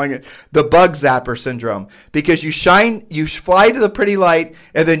start calling it the bug zapper syndrome, because you fly to the pretty light,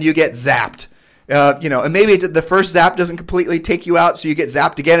 and then you get zapped. And maybe the first zap doesn't completely take you out, so you get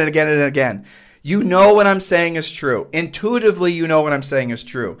zapped again and again and again. You know what I'm saying is true. Intuitively, you know what I'm saying is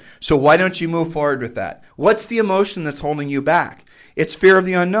true. So why don't you move forward with that? What's the emotion that's holding you back? It's fear of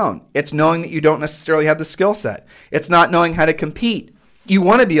the unknown. It's knowing that you don't necessarily have the skill set. It's not knowing how to compete. You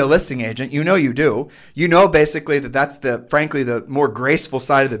want to be a listing agent. You know you do. You know basically that's frankly the more graceful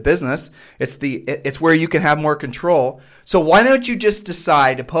side of the business. It's where you can have more control. So why don't you just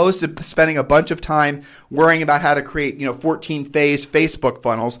decide, opposed to spending a bunch of time worrying about how to create 14-phase Facebook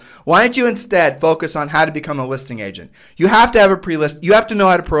funnels, why don't you instead focus on how to become a listing agent? You have to have a pre-list. You have to know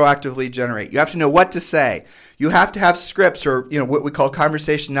how to proactively generate. You have to know what to say. You have to have scripts, or what we call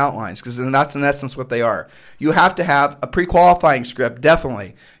conversation outlines, because that's in essence what they are. You have to have a pre-qualifying script,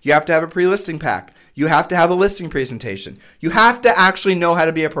 definitely. You have to have a pre-listing pack. You have to have a listing presentation. You have to actually know how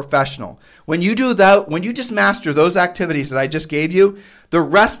to be a professional. When you do that, when you just master those activities that I just gave you, the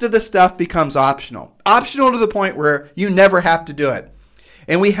rest of the stuff becomes optional. Optional to the point where you never have to do it.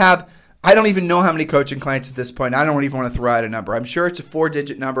 And I don't even know how many coaching clients at this point. I don't even want to throw out a number. I'm sure it's a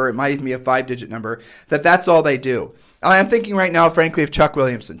 4-digit number. It might even be a 5-digit number. That's all they do. I'm thinking right now, frankly, of Chuck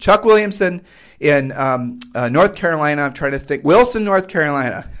Williamson. Chuck Williamson in North Carolina. I'm trying to think. Wilson, North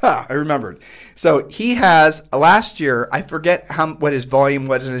Carolina. I remembered. So he has, last year, I forget what his volume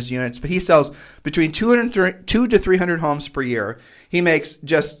was in his units, but he sells between 200 to 300 homes per year. He makes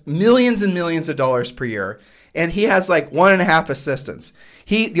just millions and millions of dollars per year. And he has like 1.5 assistants.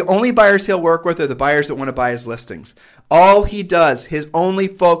 The only buyers he'll work with are the buyers that want to buy his listings. All he does, his only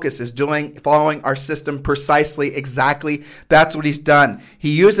focus is following our system precisely, exactly. That's what he's done.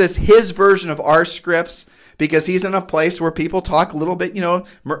 He uses his version of our scripts because he's in a place where people talk a little bit,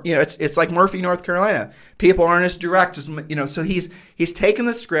 it's like Murphy, North Carolina. People aren't as direct as, so he's taken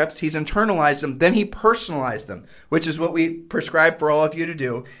the scripts, he's internalized them, then he personalized them, which is what we prescribe for all of you to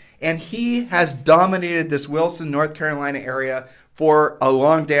do. And he has dominated this Wilson, North Carolina area for a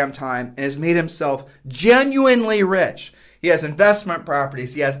long damn time and has made himself genuinely rich. He has investment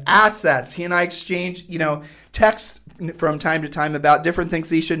properties. He has assets. He and I exchange, texts from time to time about different things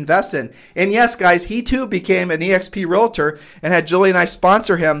he should invest in. And yes, guys, he too became an eXp realtor and had Julie and I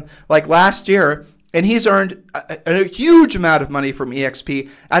sponsor him like last year. And he's earned a huge amount of money from eXp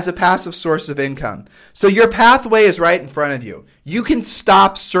as a passive source of income. So your pathway is right in front of you. You can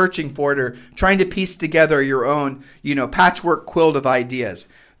stop searching for it or trying to piece together your own, patchwork quilt of ideas.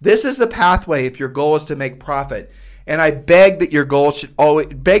 This is the pathway if your goal is to make profit. And I beg that your goal should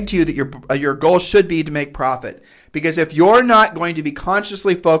your goal should be to make profit. Because if you're not going to be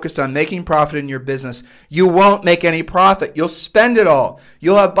consciously focused on making profit in your business, you won't make any profit. You'll spend it all.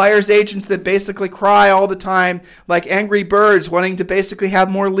 You'll have buyer's agents that basically cry all the time like angry birds wanting to basically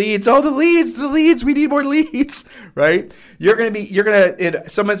have more leads. Oh, the leads, we need more leads, right?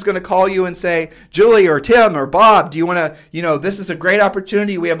 Someone's going to call you and say, Julie or Tim or Bob, do you want to, this is a great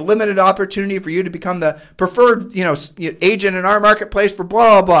opportunity. We have a limited opportunity for you to become the preferred, agent in our marketplace for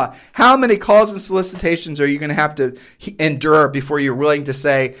blah, blah, blah. How many calls and solicitations are you going to have to endure before you're willing to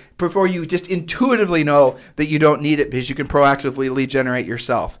say, before you just intuitively know that you don't need it because you can proactively lead generate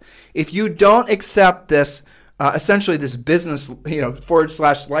yourself? If you don't accept this, essentially this business, /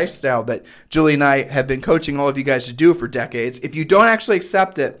 lifestyle that Julie and I have been coaching all of you guys to do for decades, if you don't actually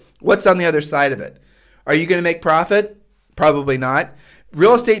accept it, what's on the other side of it? Are you going to make profit? Probably not.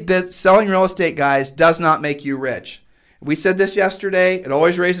 Selling real estate, guys, does not make you rich. We said this yesterday. It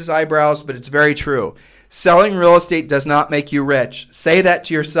always raises eyebrows, but it's very true. Selling real estate does not make you rich. Say that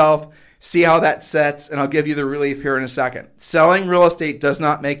to yourself. See how that sets, and I'll give you the relief here in a second. Selling real estate does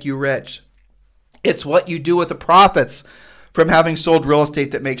not make you rich. It's what you do with the profits from having sold real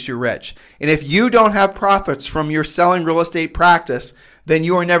estate that makes you rich. And if you don't have profits from your selling real estate practice, then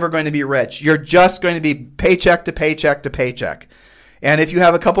you are never going to be rich. You're just going to be paycheck to paycheck to paycheck. And if you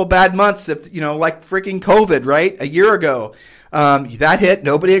have a couple bad months, like freaking COVID, right? A year ago, that hit.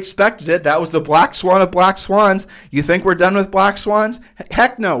 Nobody expected it. That was the black swan of black swans. You think we're done with black swans?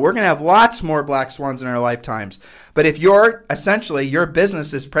 Heck no. We're going to have lots more black swans in our lifetimes. But if your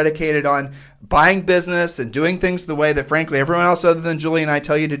business is predicated on buying business and doing things the way that, frankly, everyone else other than Julie and I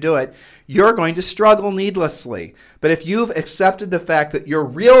tell you to do it, you're going to struggle needlessly. But if you've accepted the fact that your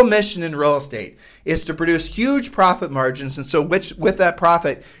real mission in real estate is to produce huge profit margins, and so with that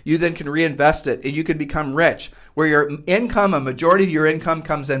profit, you then can reinvest it and you can become rich, where your income, a majority of your income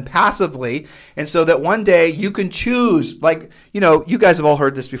comes in passively, and so that one day you can choose, you guys have all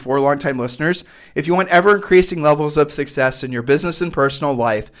heard this before, longtime listeners, if you want ever-increasing levels of success in your business and personal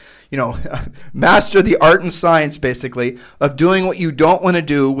life, master the art and science, basically, of doing what you don't want to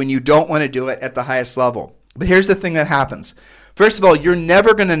do when you don't want to do it at the highest level. But here's the thing that happens. First of all, you're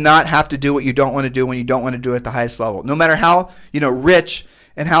never going to not have to do what you don't want to do when you don't want to do it at the highest level. No matter how, rich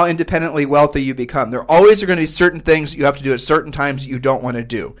and how independently wealthy you become, there always are going to be certain things you have to do at certain times that you don't want to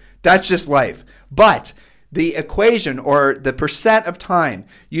do. That's just life. But the equation, or the percent of time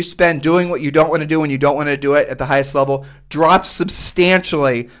you spend doing what you don't want to do when you don't want to do it at the highest level, drops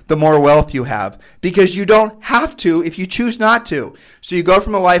substantially the more wealth you have, because you don't have to if you choose not to. So you go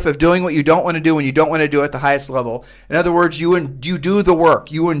from a life of doing what you don't want to do when you don't want to do it at the highest level. In other words, you do the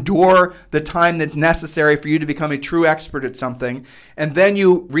work. You endure the time that's necessary for you to become a true expert at something, and then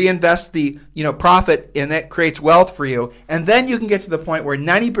you reinvest the profit, and that creates wealth for you. And then you can get to the point where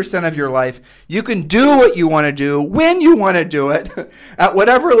 90% of your life you can do what you want to do when you want to do it at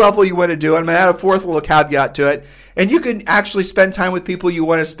whatever level you want to do it. I'm going to add a fourth little caveat to it. And you can actually spend time with people you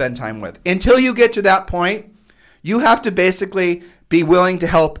want to spend time with. Until you get to that point, you have to basically be willing to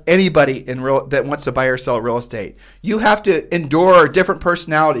help anybody that wants to buy or sell real estate. You have to endure different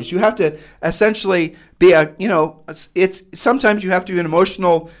personalities. You have to essentially be sometimes you have to be an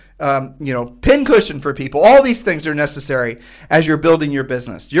emotional pincushion for people. All these things are necessary as you're building your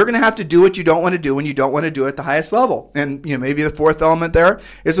business. You're going to have to do what you don't want to do when you don't want to do it at the highest level. And maybe the fourth element there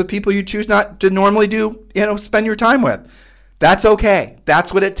is with people you choose not to normally spend your time with. That's okay.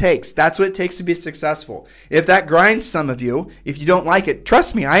 That's what it takes. That's what it takes to be successful. If that grinds some of you, if you don't like it,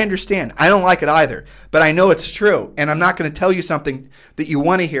 trust me, I understand. I don't like it either, but I know it's true. And I'm not going to tell you something that you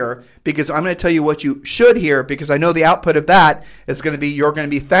want to hear, because I'm going to tell you what you should hear, because I know the output of that is going to be, you're going to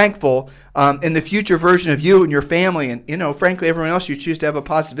be thankful in the future version of you and your family, and frankly, everyone else you choose to have a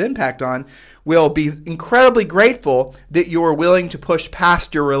positive impact on will be incredibly grateful that you are willing to push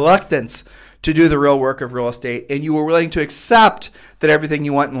past your reluctance to do the real work of real estate, and you were willing to accept that everything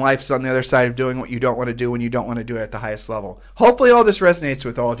you want in life is on the other side of doing what you don't want to do when you don't want to do it at the highest level. Hopefully all this resonates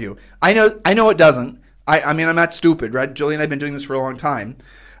with all of you. I know it doesn't. I mean, I'm not stupid, right? Julie and I have been doing this for a long time.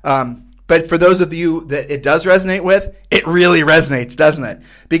 But for those of you that it does resonate with, it really resonates, doesn't it?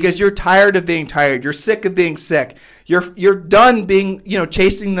 Because you're tired of being tired. You're sick of being sick. You're done being,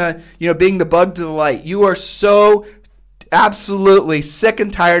 chasing being the bug to the light. You are so absolutely sick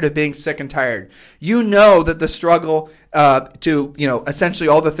and tired of being sick and tired. You know that the struggle to, essentially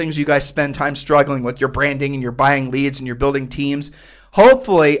all the things you guys spend time struggling with, your branding and your buying leads and your building teams.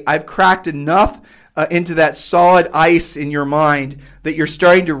 Hopefully, I've cracked enough into that solid ice in your mind that you're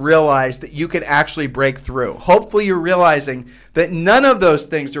starting to realize that you can actually break through. Hopefully you're realizing that none of those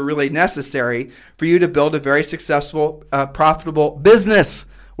things are really necessary for you to build a very successful, profitable business,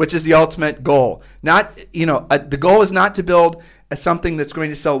 which is the ultimate goal. The goal is not to build something that's going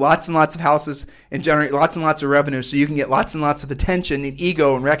to sell lots and lots of houses and generate lots and lots of revenue so you can get lots and lots of attention and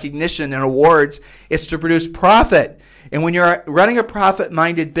ego and recognition and awards. It's to produce profit. And when you're running a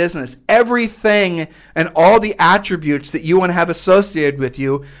profit-minded business, everything and all the attributes that you want to have associated with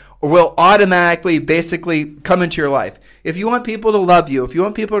you will automatically basically come into your life. If you want people to love you, if you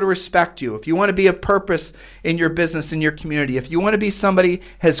want people to respect you, if you want to be a purpose in your business, in your community, if you want to be somebody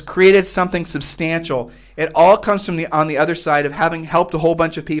has created something substantial, it all comes from on the other side of having helped a whole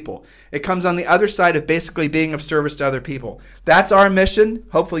bunch of people. It comes on the other side of basically being of service to other people. That's our mission.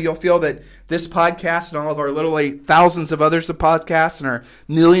 Hopefully you'll feel that this podcast and all of our literally thousands of others of podcasts and our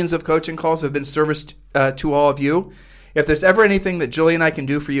millions of coaching calls have been service to all of you. If there's ever anything that Julie and I can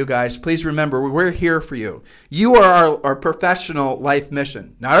do for you guys, please remember, we're here for you. You are our professional life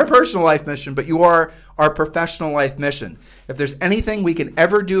mission. Not our personal life mission, but you are our professional life mission. If there's anything we can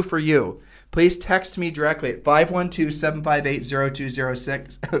ever do for you, please text me directly at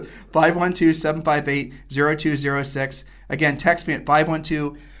 512-758-0206, 512-758-0206. Again, text me at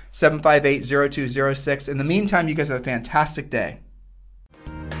 512-758-0206. In the meantime, you guys have a fantastic day.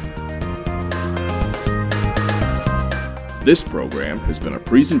 This program has been a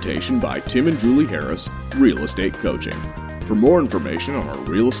presentation by Tim and Julie Harris, Real Estate Coaching. For more information on our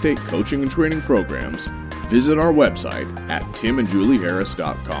real estate coaching and training programs, visit our website at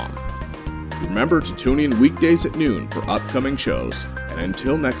timandjulieharris.com. Remember to tune in weekdays at noon for upcoming shows, and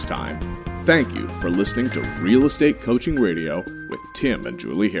until next time, thank you for listening to Real Estate Coaching Radio with Tim and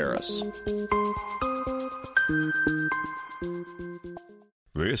Julie Harris.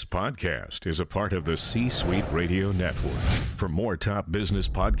 This podcast is a part of the C-Suite Radio Network. For more top business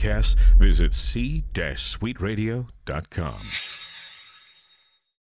podcasts, visit c-suiteradio.com.